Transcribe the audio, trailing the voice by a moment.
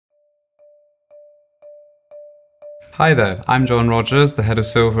Hi there, I'm John Rogers, the head of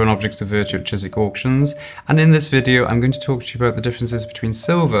Silver and Objects of Virtue at Chiswick Auctions, and in this video I'm going to talk to you about the differences between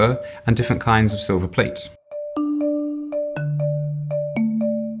silver and different kinds of silver plate.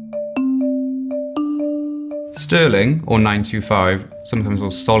 Sterling, or 925, sometimes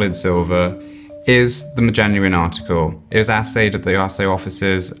called solid silver, is the genuine article. It is assayed at the assay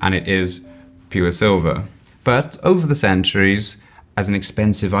offices and it is pure silver. But over the centuries, as an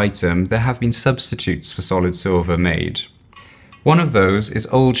expensive item, there have been substitutes for solid silver made. One of those is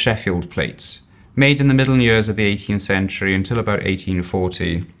old Sheffield plate, made in the middle years of the 18th century until about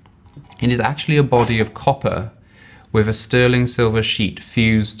 1840. It is actually a body of copper with a sterling silver sheet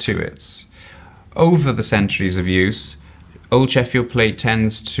fused to it. Over the centuries of use, old Sheffield plate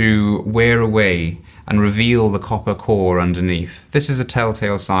tends to wear away and reveal the copper core underneath. This is a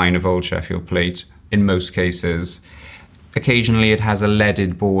telltale sign of old Sheffield plate in most cases. Occasionally it has a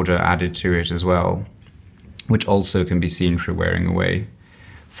leaded border added to it as well, which also can be seen through wearing away.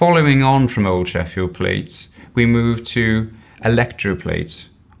 Following on from old Sheffield plates, we move to electroplate,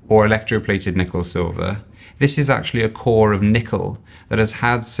 or electroplated nickel silver. This is actually a core of nickel that has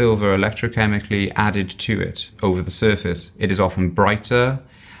had silver electrochemically added to it over the surface. It is often brighter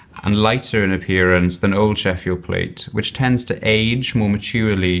and lighter in appearance than old Sheffield plate, which tends to age more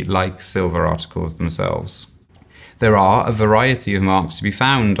maturely like silver articles themselves. There are a variety of marks to be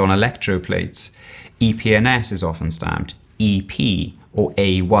found on electroplates. EPNS is often stamped, EP or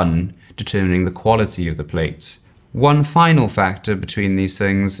A1, determining the quality of the plate. One final factor between these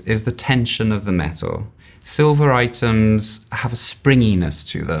things is the tension of the metal. Silver items have a springiness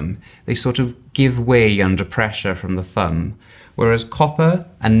to them. They sort of give way under pressure from the thumb, whereas copper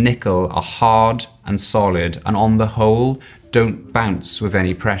and nickel are hard and solid and on the whole don't bounce with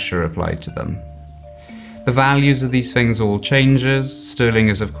any pressure applied to them. The values of these things all changes. Sterling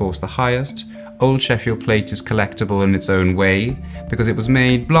is of course the highest. Old Sheffield plate is collectible in its own way because it was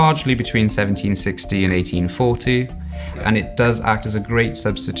made largely between 1760 and 1840, and it does act as a great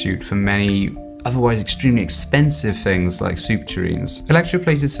substitute for many otherwise extremely expensive things like soup tureens.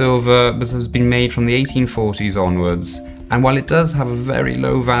 Electroplated silver has been made from the 1840s onwards, and while it does have a very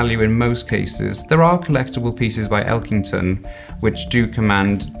low value in most cases, there are collectible pieces by Elkington which do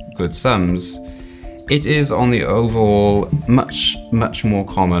command good sums. It is on the overall much more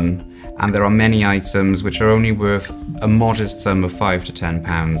common, and there are many items which are only worth a modest sum of £5 to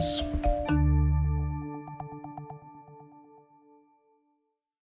 £10.